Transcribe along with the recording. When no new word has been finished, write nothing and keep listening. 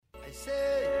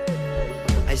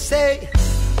I say,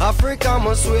 Africa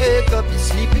must wake up, the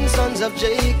sleeping sons of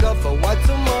Jacob, for what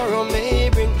tomorrow may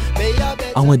bring.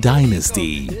 Our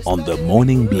Dynasty on the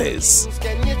Morning Bliss.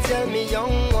 Can you tell me,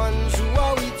 young ones, who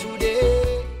are we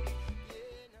today?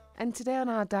 And today on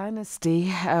our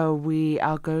Dynasty, we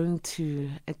are going to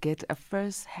get a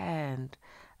first-hand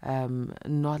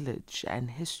knowledge and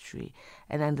history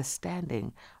and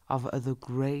understanding of the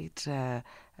great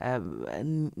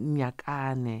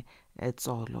Nyakane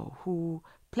Tsolo, who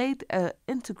played an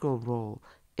integral role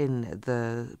in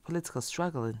the political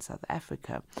struggle in South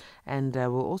Africa. And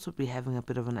we'll also be having a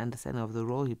bit of an understanding of the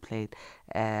role he played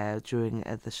during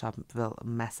the Sharpeville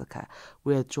massacre.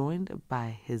 We are joined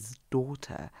by his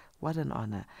daughter. What an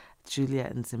honor. Julia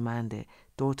Nzimande,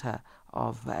 daughter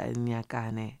of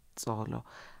Nyakane Tsolo.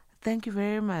 Thank you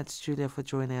very much, Julia, for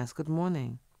joining us. Good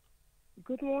morning.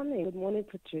 Good morning. Good morning,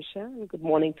 Patricia, and good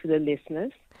morning to the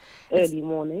listeners. Early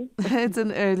morning. It's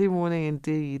an early morning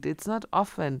indeed. It's not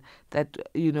often that,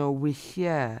 we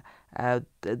hear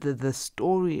the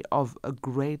story of a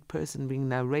great person being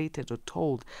narrated or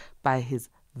told by his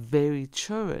very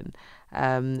children.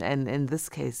 And in this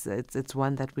case, it's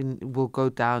one that will go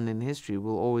down in history.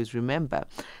 We'll always remember.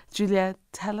 Julia,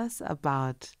 tell us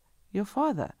about your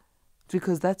father,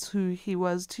 because that's who he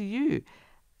was to you,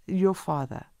 your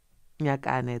father.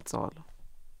 Nyakane Tsolo.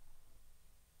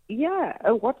 Yeah,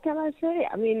 what can I say?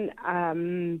 I mean,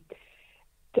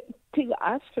 to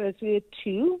us first, we're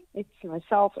two. It's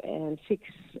myself and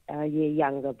 6-year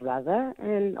younger brother.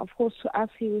 And of course, to us,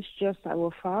 he was just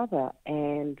our father.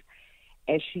 And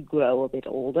as we grow a bit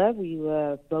older, we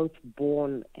were both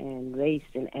born and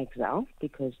raised in exile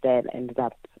because Dad ended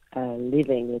up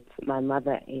living with my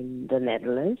mother in the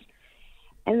Netherlands.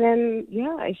 And then,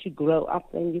 as you grow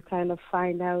up, then you kind of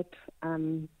find out,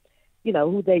 who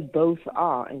they both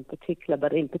are in particular,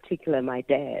 but in particular my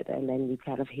dad. And then you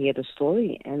kind of hear the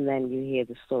story, and then you hear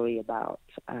the story about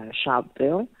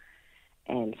Sharpeville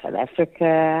and South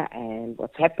Africa and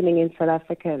what's happening in South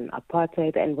Africa and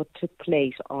apartheid and what took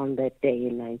place on that day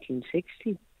in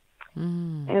 1960.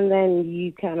 And then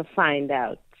you kind of find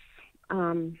out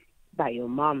by your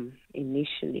mom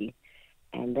initially,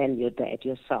 and then your dad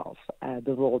yourself,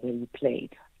 the role that you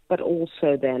played. But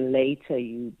also then later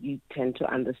you tend to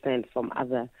understand from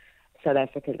other South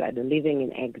Africans either living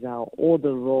in exile or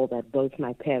the role that both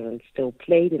my parents still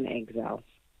played in exile,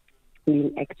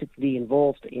 being actively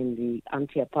involved in the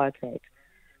anti-apartheid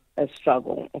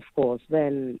struggle, of course.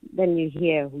 Then you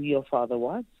hear who your father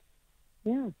was.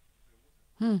 Yeah.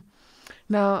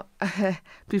 Now,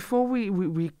 before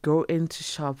we go into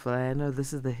Sharpeville, I know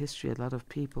this is the history a lot of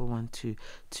people want to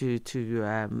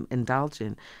indulge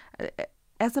in.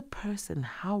 As a person,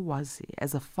 how was he?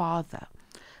 As a father?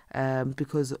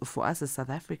 Because for us as South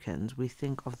Africans, we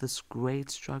think of this great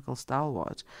struggle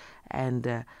stalwart,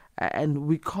 and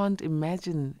we can't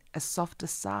imagine a softer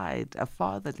side, a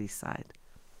fatherly side.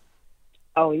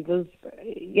 Oh, he was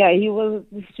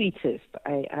the sweetest,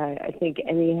 I think,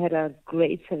 and he had a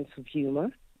great sense of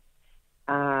humor.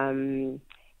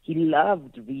 He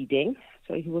loved reading,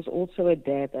 so he was also a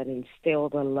dad that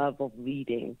instilled a love of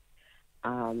reading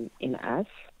in us.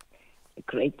 A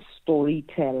great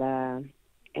storyteller,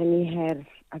 and he had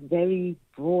a very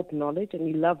broad knowledge, and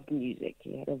he loved music.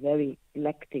 He had a very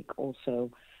eclectic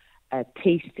also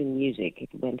taste in music.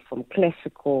 It went from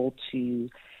classical to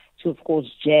of course,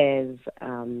 jazz.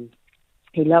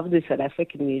 He loved the South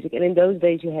African music. And in those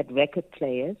days, you had record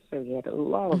players, so he had a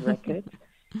lot of records.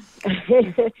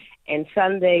 And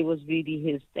Sunday was really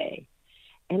his day.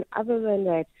 And other than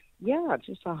that,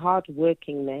 just a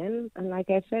hard-working man. And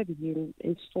like I said, he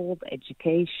installed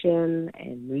education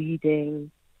and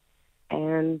reading.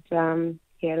 And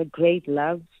he had a great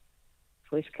love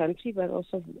for his country, but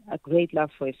also a great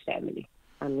love for his family.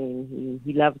 I mean,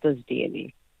 he loved us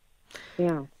dearly.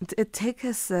 Yeah. Take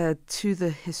us to the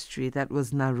history that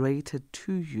was narrated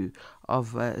to you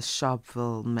of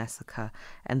Sharpeville massacre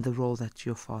and the role that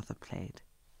your father played.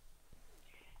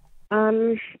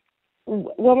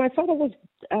 Well, my father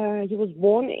he was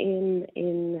born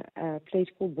in a place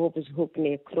called Bovershoek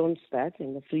near Kroonstad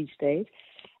in the Free State,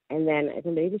 and then at a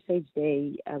later stage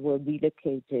they were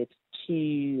relocated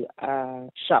to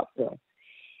Sharpeville,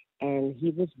 and he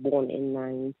was born in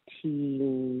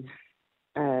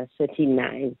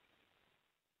 1939.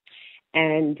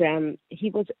 And he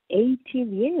was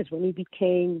 18 years when he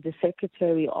became the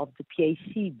secretary of the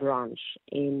PAC branch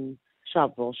in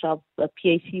Sharpeville. The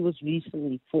PAC was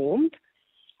recently formed,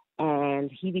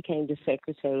 and he became the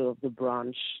secretary of the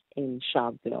branch in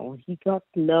Sharpeville. He got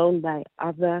known by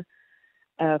other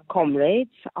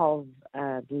comrades of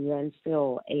the then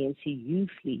still ANC Youth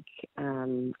League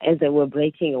as they were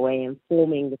breaking away and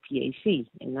forming the PAC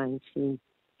in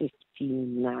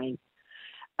 1959.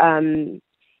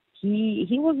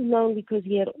 He was known because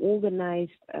he had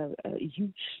organized a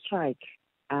huge strike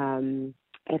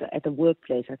at a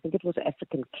workplace. I think it was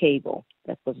African Cable.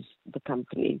 That was the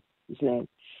company's name.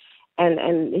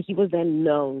 And he was then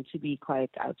known to be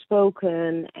quite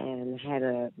outspoken and had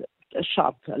a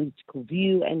sharp political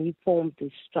view, and he formed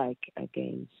this strike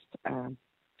against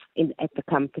at the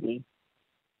company.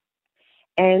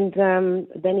 And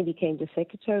then he became the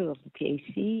secretary of the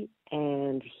PAC,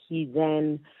 and he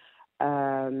then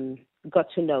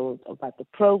got to know about the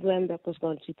program that was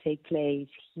going to take place.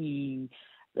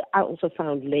 I also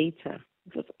found later,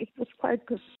 it was quite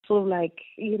sort of like,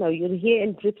 you'll hear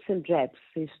in drips and drabs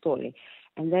his story.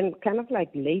 And then kind of like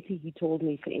later he told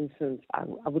me, for instance,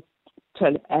 I would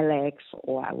tell Alex,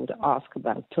 or I would ask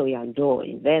about Toyando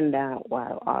in Venda, or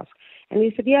I'll ask. And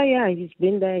he said, yeah, he's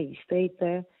been there, he stayed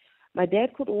there. My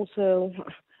dad could also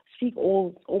speak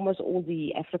almost all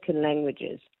the African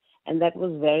languages. And that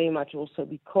was very much also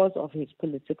because of his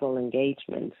political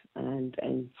engagement and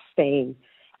staying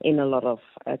in a lot of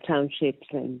townships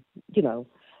and,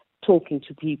 talking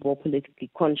to people, politically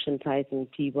conscientizing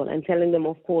people, and telling them,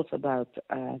 of course, about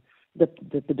the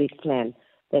big plan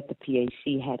that the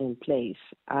PAC had in place.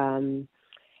 And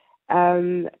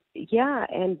as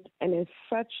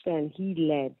such, then he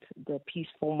led the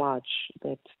peaceful march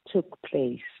that took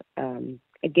place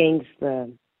against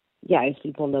as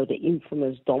people know, the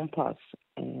infamous Dompas,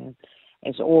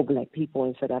 as all black people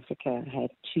in South Africa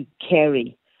had to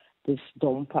carry this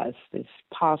Dompas, this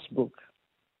passbook.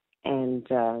 And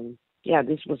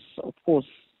this was, of course,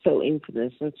 so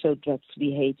infamous and so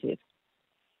dreadfully hated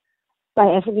by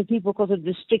African people because it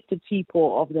restricted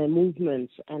people of their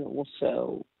movements, and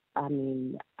also,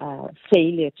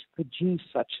 failure to produce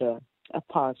such a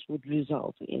pass would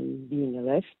result in being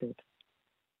arrested.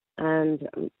 And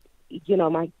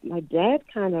my dad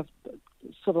kind of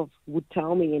sort of would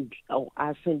tell me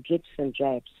ask in drips and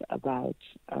drabs about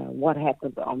what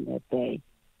happened on that day.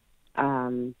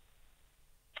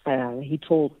 He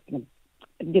told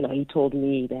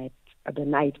me that the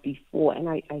night before, and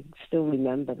I still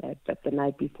remember that the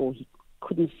night before he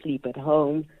couldn't sleep at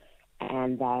home,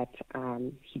 and that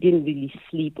he didn't really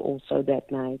sleep also that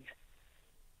night.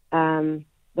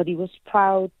 But he was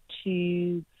proud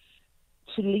to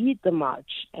lead the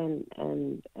march, and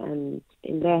in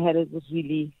their head it was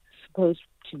really supposed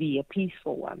to be a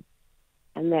peaceful one.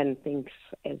 And then things,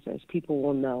 as people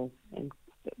will know, and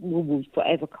will be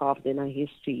forever carved in our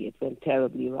history, it went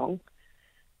terribly wrong.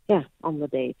 Yeah, on the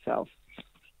day itself.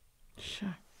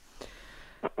 Sure.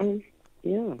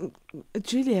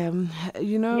 Julia,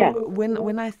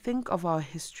 when I think of our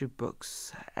history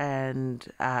books, and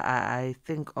I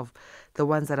think of the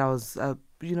ones that I was,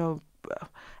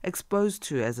 exposed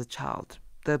to as a child,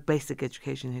 the basic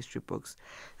education history books,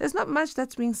 there's not much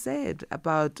that's being said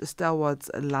about stalwarts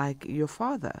like your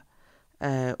father,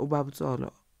 Ubaba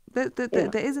Tsolo. There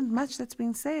isn't much that's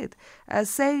being said.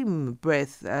 Same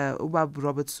breath, Ubaba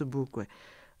Robert Sobukwe.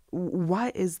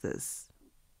 Why is this?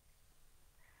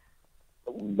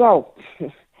 Well,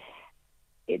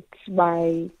 it's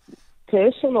my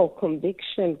personal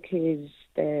conviction because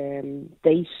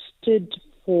they stood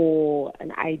for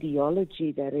an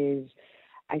ideology that is,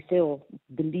 I still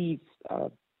believe,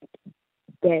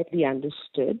 badly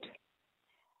understood.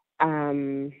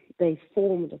 They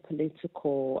formed a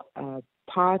political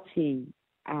party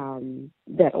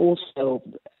that also,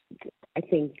 I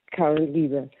think, currently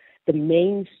the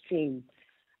mainstream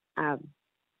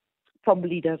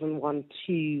probably doesn't want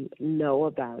to know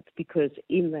about, because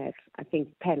in that, I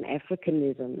think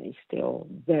Pan-Africanism is still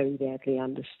very badly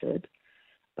understood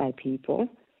by people.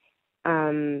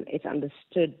 It's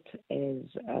understood as,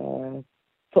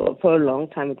 for a long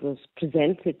time, it was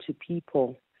presented to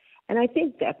people. And I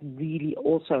think that really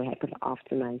also happened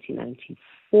after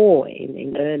 1994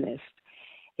 in earnest.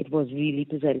 It was really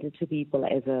presented to people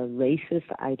as a racist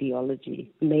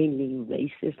ideology, mainly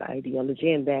racist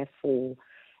ideology, and therefore,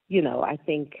 I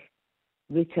think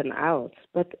written out.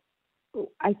 But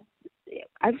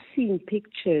I've seen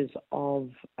pictures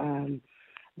of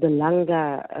the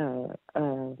Langa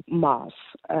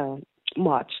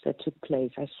march that took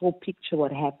place. I saw a picture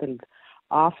what happened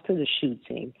after the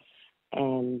shooting,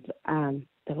 and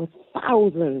there were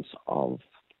thousands of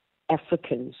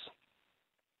Africans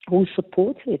who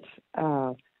supported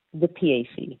the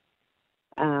PAC,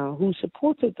 who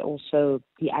supported also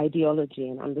the ideology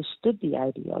and understood the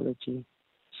ideology.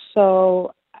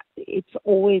 So it's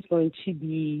always going to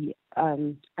be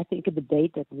I think a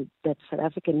debate that South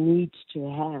Africa needs to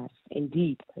have,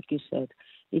 indeed, like you said,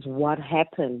 is what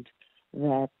happened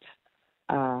that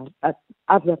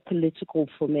other political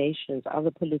formations,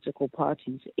 other political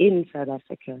parties in South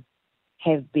Africa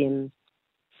have been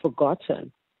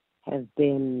forgotten, have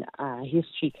been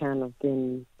history kind of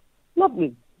been not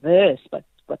reversed, but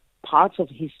parts of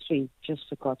history just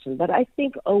forgotten. But I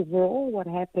think overall what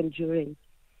happened during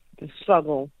the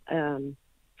struggle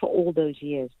for all those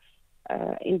years,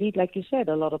 indeed, like you said,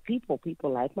 a lot of people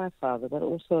like my father, but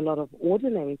also a lot of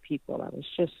ordinary people. I was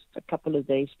just a couple of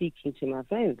days speaking to my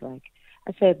friend, like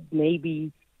I said,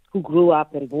 maybe who grew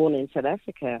up and born in South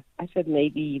Africa, I said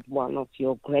maybe one of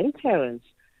your grandparents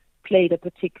played a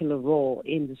particular role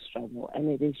in the struggle, and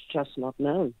it is just not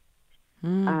known.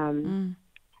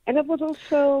 And it was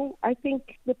also, I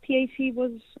think, the PAC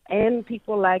was, and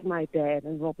people like my dad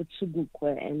and Robert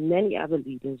Sobukwe and many other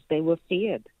leaders, they were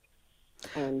feared.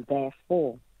 And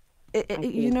therefore,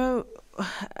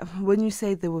 when you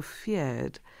say they were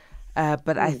feared,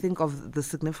 but I think of the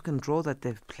significant role that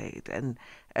they've played and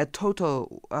a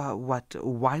total,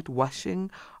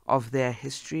 whitewashing of their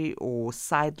history or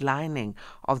sidelining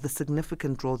of the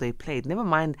significant role they played. Never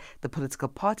mind the political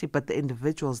party, but the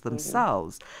individuals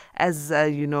themselves. As,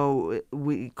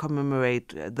 we commemorate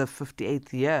the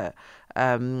 58th year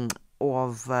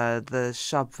of the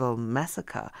Sharpeville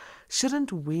massacre,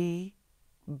 shouldn't we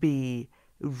be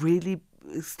really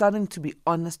starting to be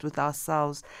honest with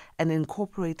ourselves and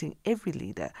incorporating every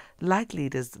leader, like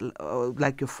leaders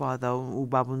like your father,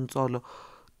 Ubaba Ntsolo,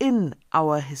 in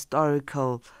our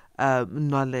historical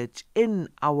knowledge, in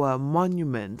our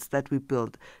monuments that we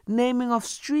build, naming of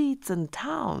streets and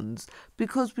towns,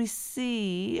 because we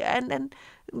see, and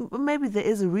maybe there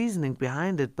is a reasoning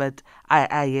behind it, but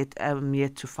I am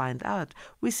yet to find out.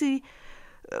 We see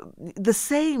the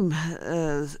same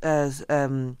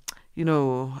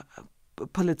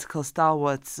political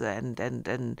stalwarts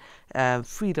and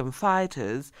freedom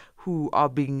fighters who are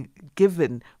being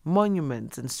given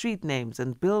monuments and street names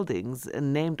and buildings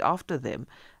and named after them.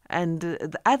 And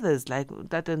the others, like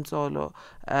Nyakane Tsolo,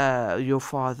 your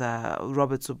father,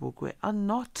 Robert Sobukwe, are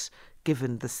not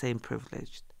given the same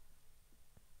privilege.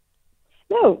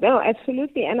 No,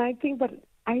 absolutely. And I think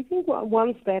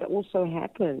once that also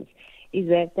happens, is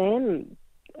that then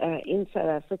in South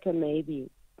Africa maybe,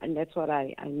 and that's what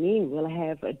I mean, we'll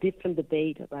have a different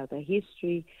debate about the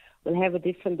history, we'll have a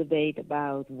different debate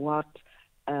about what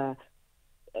a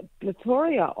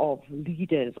plethora of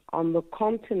leaders on the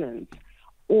continent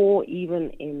or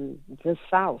even in the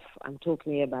South, I'm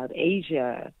talking about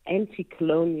Asia,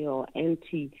 anti-colonial,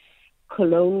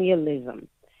 anti-colonialism,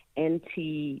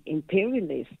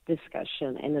 anti-imperialist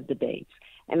discussion and a debate.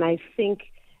 And I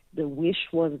think the wish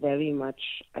was very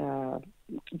much,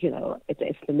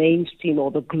 it's the mainstream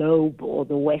or the globe or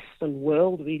the Western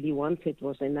world really wanted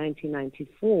was in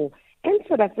 1994, and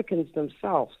South Africans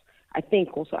themselves, I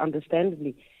think also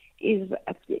understandably, is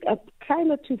a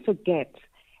kind of to forget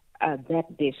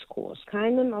that discourse,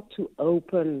 kind of not to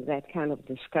open that kind of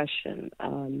discussion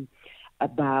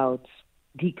about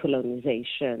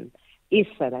decolonization. Is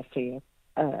South Africa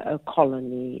a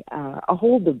colony? A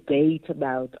whole debate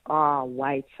about are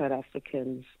white South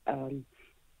Africans,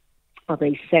 are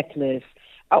they settlers?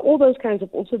 All those kinds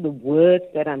of, also the words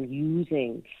that I'm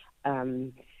using.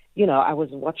 I was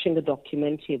watching a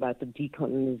documentary about the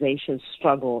decolonization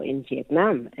struggle in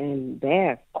Vietnam, and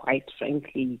there, quite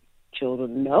frankly,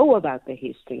 children know about the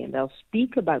history, and they'll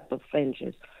speak about the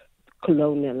French's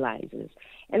colonializers.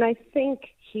 And I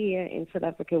think here in South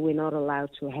Africa, we're not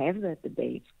allowed to have that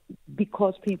debate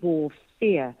because people will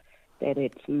fear that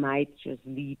it might just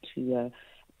lead to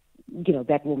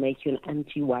that will make you an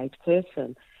anti-white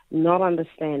person, not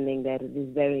understanding that it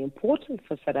is very important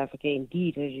for South Africa,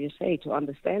 indeed, as you say, to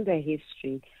understand their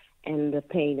history and the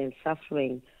pain and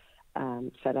suffering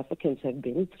South Africans have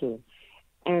been through.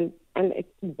 And it's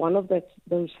one of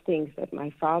those things that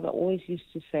my father always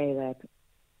used to say that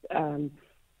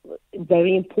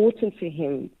very important to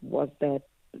him was that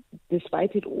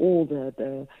despite it all,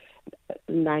 the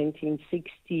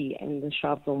 1960 and the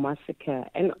Sharpeville massacre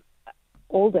and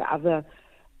all the other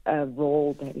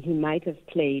role that he might have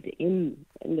played in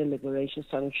the liberation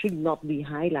struggle should not be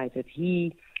highlighted.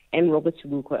 He and Robert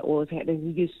Sobukwe always had, and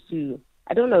he used to,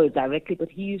 I don't know directly, but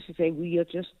he used to say, we are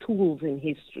just tools in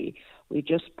history. We're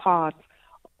just part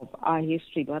of our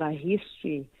history, but our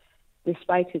history,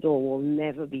 despite it all, will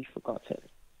never be forgotten.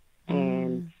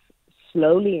 And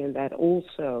slowly in that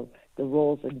also the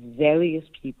roles of various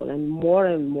people and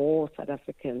more South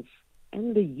Africans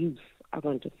and the youth are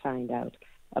going to find out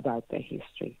about their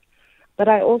history. But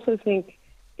I also think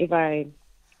if I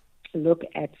look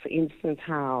at, for instance,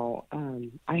 how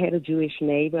I had a Jewish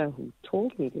neighbor who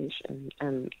told me this,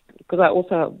 and because I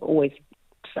also always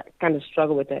kind of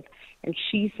struggle with that, and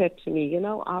she said to me,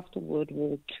 after World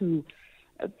War II,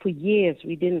 for years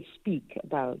we didn't speak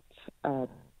about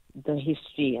the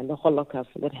history and the Holocaust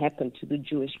and what happened to the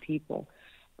Jewish people,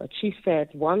 but she said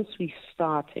once we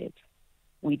started,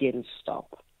 we didn't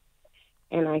stop.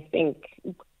 And I think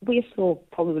we're still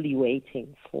probably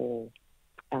waiting for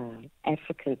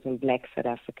Africans and Black South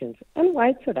Africans and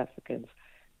white South Africans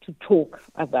to talk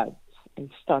about and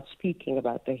start speaking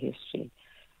about their history.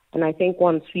 And I think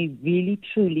once we really,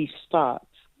 truly start,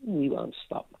 we won't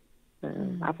stop.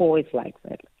 I've always liked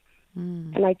that.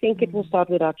 And I think it will start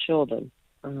with our children.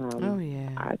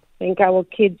 I think our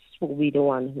kids will be the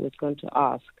one who is going to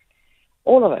ask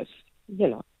all of us,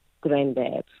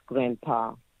 granddads,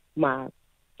 grandpa, my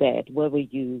dad, where were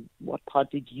you? What part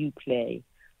did you play?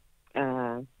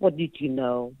 What did you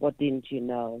know? What didn't you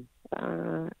know?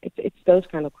 It's those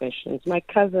kind of questions. My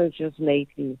cousins just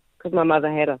lately, because my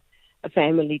mother had a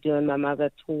family do, and my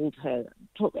mother told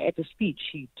at a speech,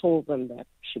 she told them that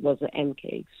she was an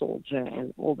MK soldier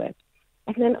and all that.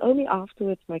 And then only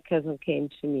afterwards my cousin came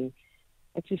to me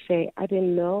and to say, I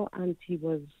didn't know Auntie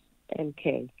was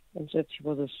MK and that she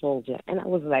was a soldier. And I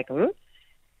was like, huh?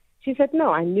 She said,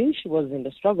 no, I knew she was in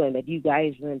the struggle and that you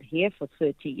guys weren't here for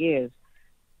 30 years.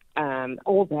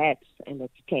 All that, and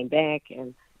that you came back,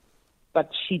 but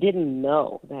she didn't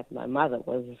know that my mother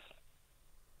was,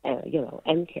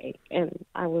 MK. And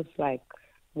I was like,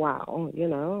 wow,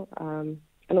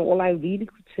 and all I really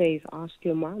could say is ask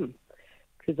your mom,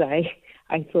 because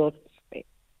I thought,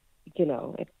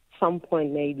 at some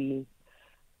point maybe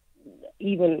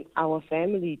even our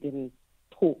family didn't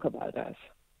talk about us,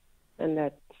 and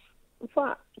that's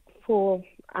for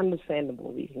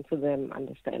understandable reasons, for them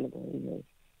understandable reasons.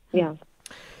 Yeah.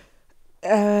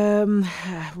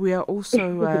 We are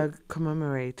also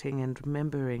commemorating and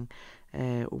remembering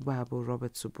Ubabo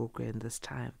Robert Sobukwe in this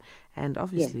time, and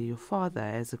obviously your father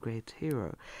as a great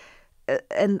hero.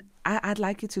 And I'd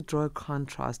like you to draw a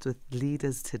contrast with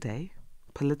leaders today,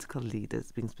 political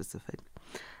leaders being specific.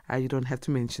 You don't have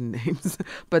to mention names,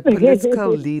 but political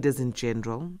leaders in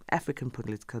general, African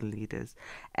political leaders,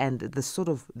 and the sort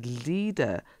of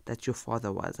leader that your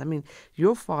father was. I mean,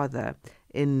 your father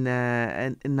in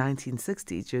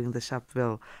 1960, during the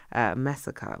Sharpeville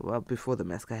massacre, well, before the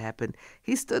massacre happened,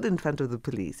 he stood in front of the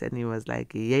police and he was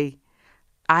like, yay,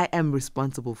 I am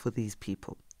responsible for these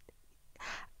people.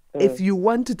 If you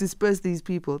want to disperse these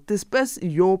people, disperse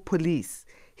your police.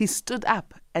 He stood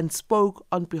up and spoke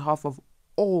on behalf of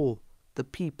all the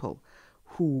people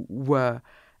who were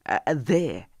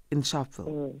there in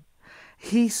Sharpeville.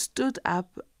 He stood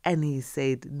up and he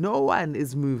said, no one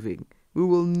is moving. We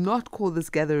will not call this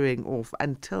gathering off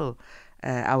until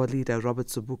our leader, Robert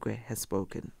Sobukwe, has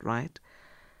spoken, right?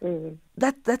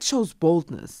 That shows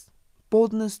boldness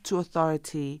to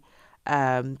authority,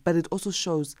 but it also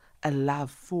shows a love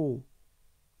for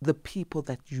the people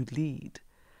that you lead.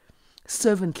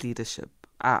 Servant leadership,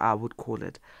 I would call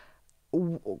it.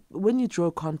 When you draw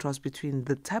a contrast between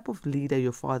the type of leader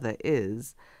your father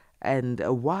is and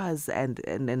was and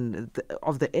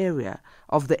of the era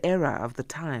of the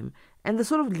time and the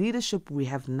sort of leadership we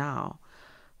have now,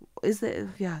 is there?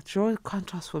 Draw a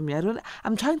contrast for me.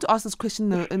 I'm trying to ask this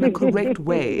question in a correct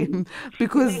way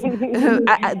because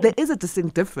there is a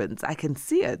distinct difference. I can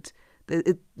see it.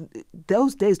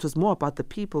 Those days it was more about the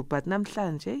people, but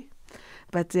namhlanje.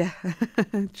 But yeah,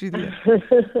 Julia.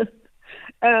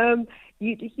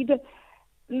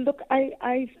 Look,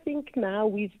 I think now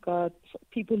we've got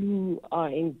people who are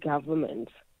in government,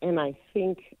 and I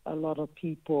think a lot of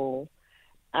people,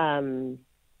 be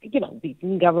it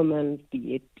in government,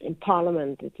 be it in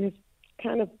parliament, it has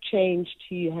kind of changed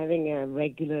to having a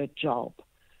regular job.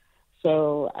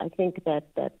 So I think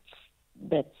that's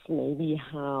maybe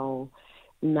how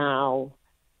now,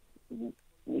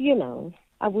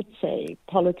 I would say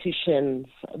politicians'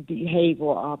 behavior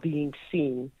are being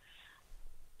seen.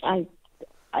 I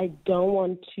don't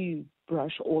want to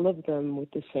brush all of them with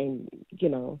the same,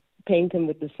 paint them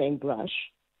with the same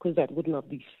brush, because that would not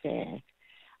be fair.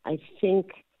 I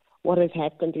think what has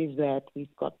happened is that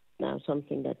we've got now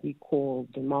something that we call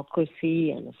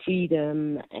democracy and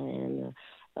freedom, and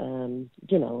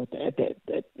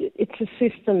it's a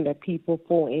system that people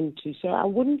fall into. So I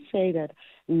wouldn't say that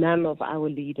none of our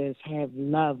leaders have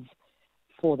love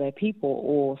for their people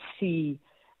or see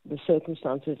the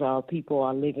circumstances our people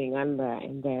are living under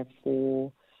and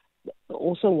therefore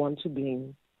also want to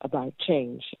bring about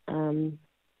change.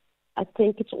 I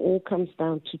think it all comes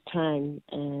down to time,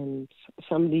 and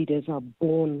some leaders are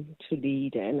born to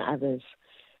lead and others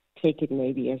take it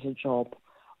maybe as a job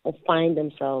or find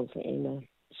themselves in a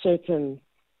certain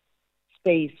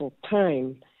space or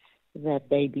time that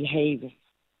they behave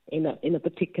in a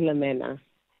particular manner.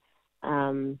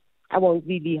 I won't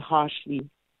really harshly.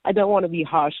 I don't want to be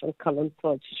harsh on current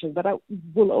politicians, but I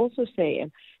will also say,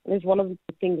 and it's one of the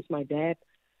things my dad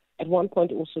at one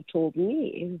point also told me,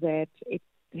 is that it's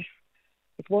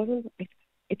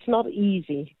not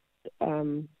easy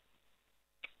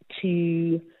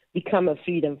to become a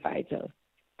freedom fighter,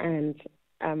 and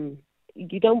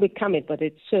you don't become it, but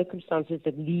it's circumstances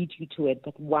that lead you to it.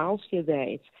 But whilst you're there,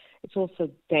 it's also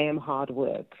damn hard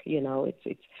work. You know,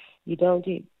 it's you don't.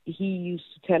 He used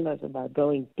to tell us about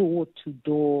going door to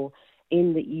door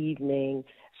in the evening.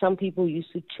 Some people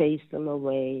used to chase them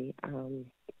away.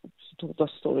 He told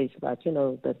us stories about, you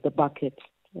know, the bucket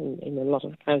in a lot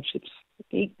of townships.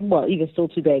 Well, even still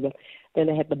today, but then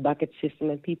they had the bucket system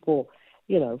and people,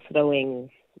 you know, throwing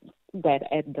that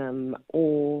at them,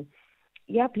 or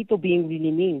people being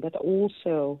really mean, but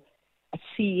also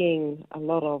seeing a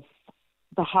lot of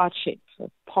the hardships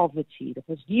of poverty. There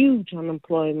was huge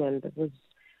unemployment. There was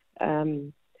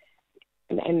and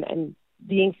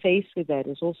being faced with that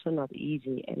is also not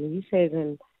easy. And he says,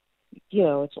 and you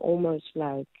know, it's almost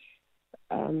like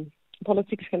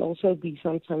politics can also be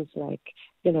sometimes like,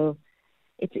 you know,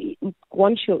 it's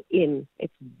once you're in,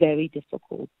 it's very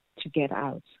difficult to get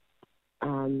out.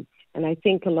 And I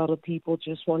think a lot of people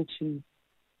just want to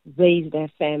raise their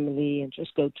family and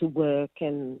just go to work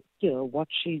and, you know,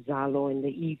 watch Izalo in the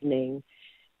evening.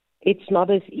 It's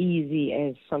not as easy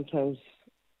as sometimes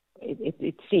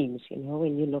it seems, you know,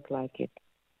 when you look like it.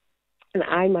 And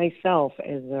I myself,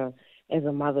 as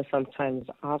a mother, sometimes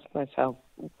ask myself,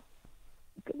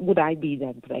 would I be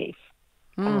that brave?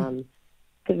 Because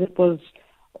it was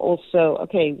also,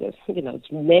 okay, you know,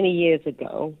 it's many years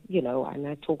ago, you know, and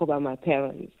I talk about my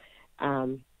parents.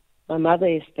 My mother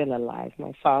is still alive.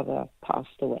 My father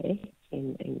passed away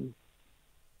in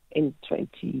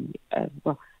 20,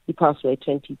 he passed away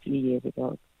 23 years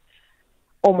ago,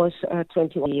 almost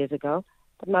 21 years ago.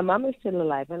 But my mom is still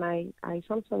alive, and I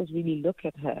sometimes really look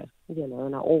at her, you know,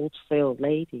 an old, frail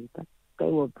lady, but they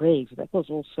were brave. That was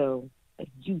also a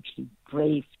hugely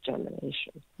brave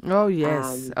generation. Oh,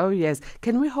 yes. Oh, yes.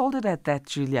 Can we hold it at that,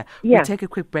 Julia? Yeah. We'll take a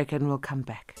quick break and we'll come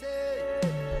back.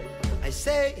 I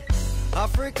say,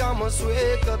 Africa must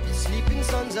wake up, the sleeping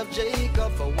sons of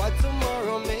Jacob, for what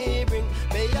tomorrow may bring.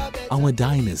 Our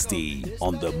Dynasty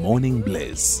on the Morning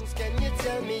Bliss. Can you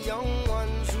tell me, young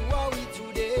ones, who are we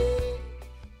today?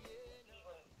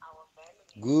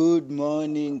 Good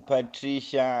morning,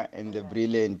 Patricia and the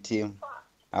brilliant team.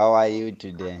 How are you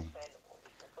today?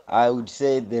 I would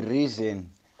say the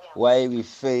reason why we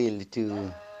fail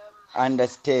to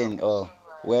understand, or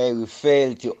where we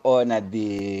fail to honor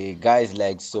the guys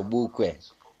like Sobukwe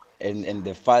and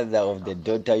the father of the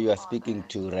daughter you are speaking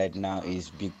to right now, is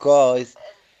because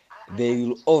they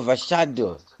will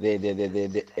overshadow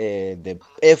the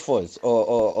efforts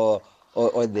or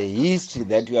the history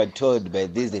that we are told by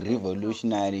these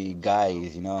revolutionary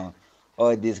guys, you know,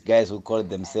 all these guys who call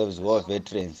themselves war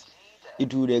veterans.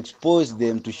 It would expose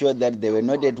them to show that they were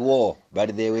not at war,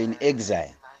 but they were in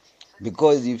exile.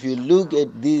 Because if you look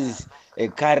at these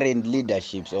current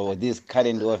leaderships or these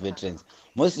current war veterans,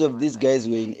 most of these guys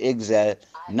were in exile.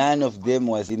 None of them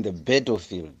was in the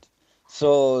battlefield.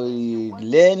 So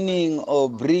learning or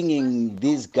bringing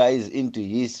these guys into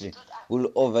history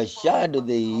will overshadow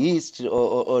the history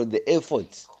or the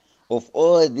efforts of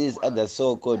all these other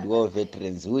so-called war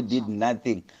veterans who did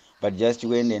nothing but just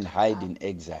went and hide in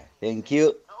exile. Thank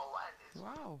you.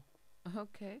 Wow.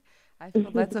 Okay. I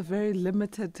feel that's a very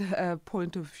limited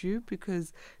point of view,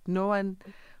 because no one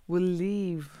will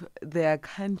leave their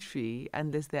country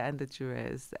unless they're under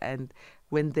duress. And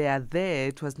when they are there,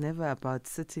 it was never about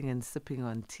sitting and sipping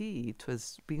on tea. It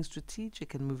was being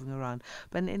strategic and moving around.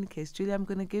 But in any case, Julia, I'm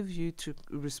going to give you to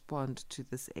respond to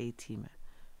this A-teamer.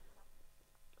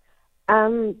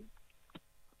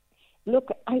 Look,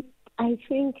 I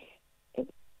think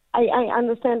I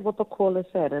understand what the caller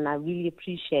said, and I really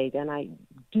appreciate, and I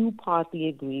do partly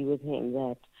agree with him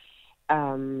that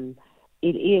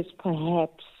it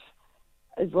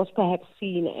was perhaps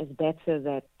seen as better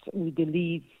that we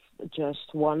believe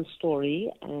just one story.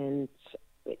 And,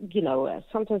 you know,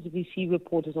 sometimes we see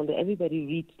reporters on there, everybody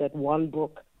reads that one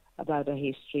book about a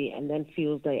history and then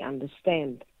feels they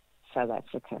understand South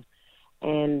Africa.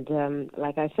 And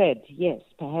like I said, yes,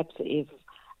 perhaps if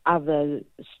other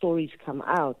stories come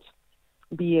out,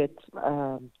 be it,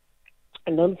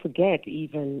 and don't forget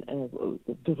even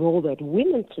the role that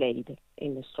women played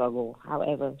in the struggle,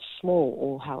 however small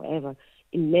or however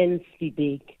immensely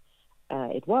big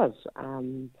it was.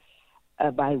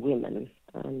 by women.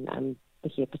 And I'm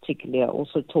here particularly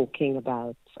also talking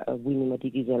about Winnie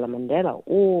Madikizela Mandela,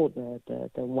 or the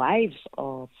wives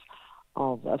of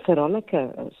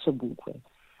Veronica Sobukwe.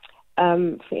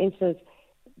 For instance,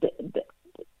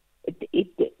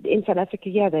 in South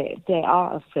Africa, they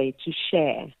are afraid to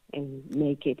share and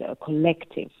make it a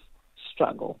collective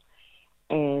struggle.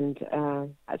 And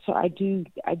so I do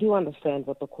understand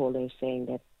what the caller is saying,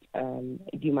 that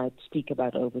you might speak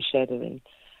about overshadowing.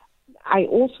 I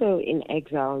also, in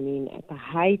exile, at the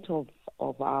height of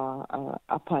our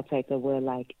apartheid, there were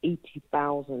like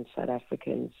 80,000 South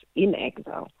Africans in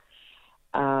exile.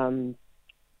 The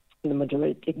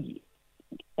majority,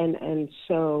 and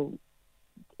so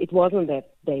it wasn't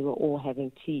that they were all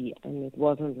having tea, and it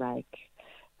wasn't like,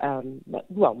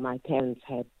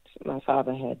 my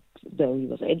father had, though he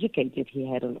was educated, he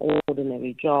had an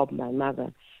ordinary job. My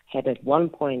mother had at one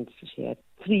point, she had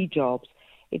 3 jobs.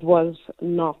 It was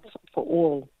not for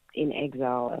all in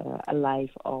exile a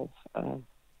life of, of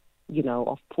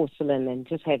porcelain and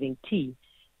just having tea.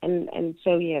 And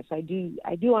so, yes, I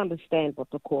do understand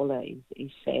what the caller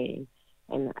is saying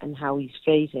and how he's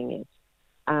phrasing it.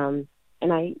 And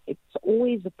it's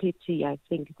always a pity, I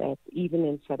think, that even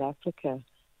in South Africa,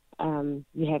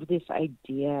 you have this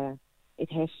idea,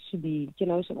 it has to be,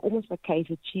 it's almost like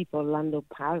Kaiser Chief, Orlando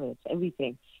Pirates,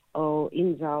 everything. Oh,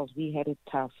 exiles, we had it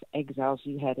tough. Exiles,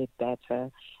 you had it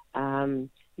better.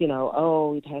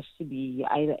 It has to be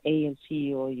either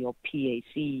ANC or your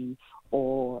PAC,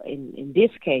 or in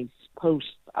this case,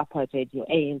 post-apartheid, your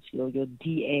ANC or your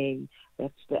DA.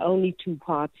 That's the only 2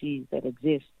 parties that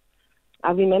exist.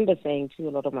 I remember saying to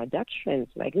a lot of my Dutch friends,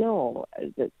 like, no,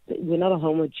 we're not a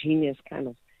homogeneous kind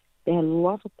of. There are a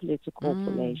lot of political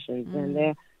formations, and there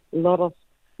are a lot of,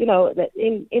 that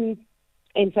in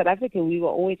South Africa, we were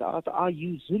always asked, are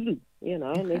you Zulu?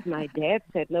 And if my dad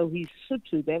said, no, he's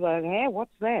Sotho, they were like, hey,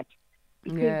 what's that?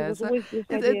 Because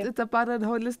it's about a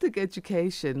holistic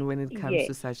education when it comes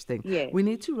to such things. Yes. We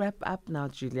need to wrap up now,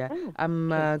 Julia. I'm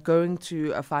going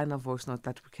to a final voice note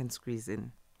that we can squeeze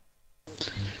in.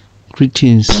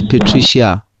 Greetings,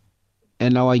 Patricia,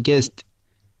 and our guest.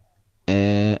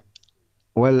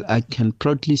 Well, I can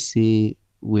proudly say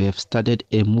we have started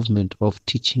a movement of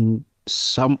teaching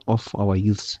some of our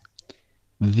youths,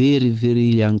 very, very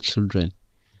young children,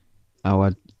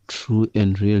 our true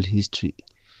and real history.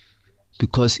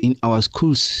 Because in our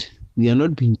schools, we are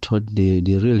not being taught the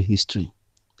real history.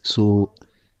 So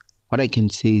what I can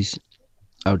say is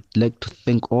I would like to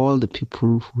thank all the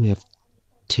people who have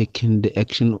taken the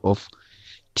action of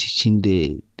teaching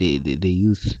the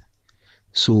youth.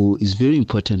 So it's very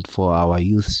important for our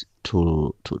youth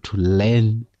to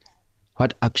learn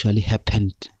what actually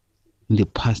happened in the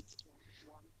past.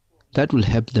 That will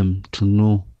help them to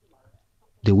know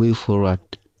the way forward.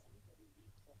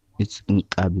 It's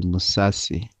Nkabi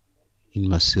Musasi in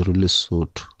Masiru,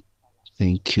 Lesotho.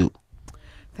 Thank you.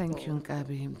 Thank you,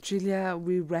 Nkabi. Julia,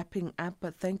 we're wrapping up,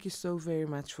 but thank you so very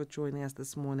much for joining us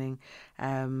this morning.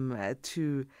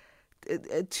 To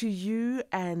you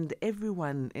and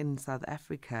everyone in South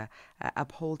Africa,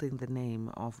 upholding the name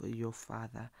of your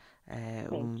father,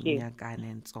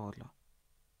 Nyakane Tsolo.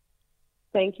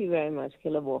 Thank you very much,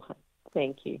 Kilaboha.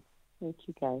 Thank you. Thank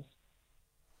you, guys.